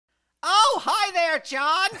hi there,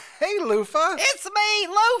 John. Hey, Loofah. It's me,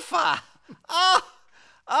 Loofah.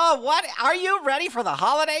 What? Are you ready for the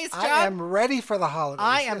holidays, John? I am ready for the holidays.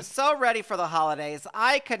 I am so ready for the holidays.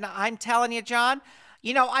 I'm telling you, John,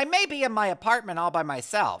 I may be in my apartment all by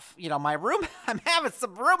myself. I'm having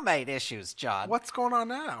some roommate issues, John. What's going on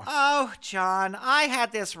now? Oh, John, I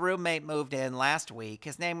had this roommate moved in last week.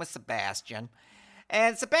 His name was Sebastian.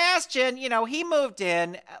 And Sebastian, he moved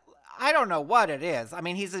in. I don't know what it is. I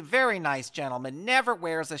mean, he's a very nice gentleman, never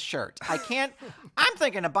wears a shirt. I'm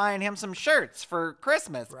thinking of buying him some shirts for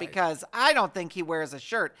Christmas because I don't think he wears a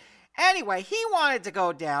shirt. Anyway, he wanted to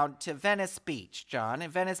go down to Venice Beach, John,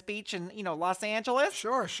 and Venice Beach in, Los Angeles.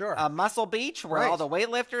 Sure. Muscle Beach, where all the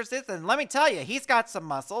weightlifters is. And let me tell you, he's got some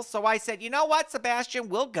muscles. So I said, you know what, Sebastian,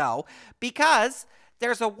 we'll go because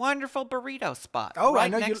there's a wonderful burrito spot. Oh, I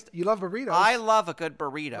know you love burritos. I love a good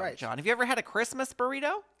burrito, Right. John. Have you ever had a Christmas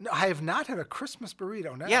burrito? No, I have not had a Christmas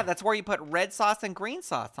burrito, no. Yeah, that's where you put red sauce and green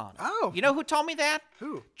sauce on it. Oh. You know who told me that?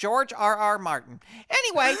 Who? George R.R. Martin.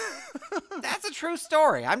 Anyway, that's a true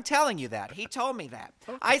story. I'm telling you that. He told me that.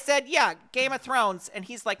 Okay. I said, yeah, Game of Thrones. And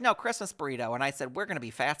he's like, no, Christmas burrito. And I said, we're going to be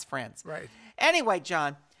fast friends. Right. Anyway,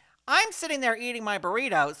 John, I'm sitting there eating my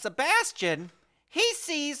burrito. Sebastian, he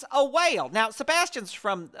sees a whale. Now, Sebastian's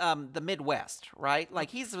from the Midwest, right? Like,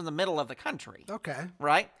 he's in the middle of the country. Okay.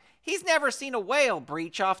 Right? He's never seen a whale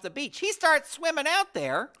breach off the beach. He starts swimming out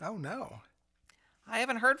there. Oh, no. I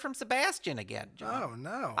haven't heard from Sebastian again, John. Oh,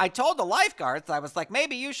 no. I told the lifeguards, I was like,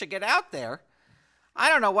 maybe you should get out there. I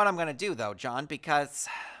don't know what I'm going to do, though, John, because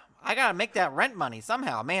I got to make that rent money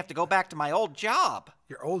somehow. I may have to go back to my old job.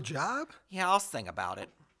 Your old job? Yeah, I'll think about it.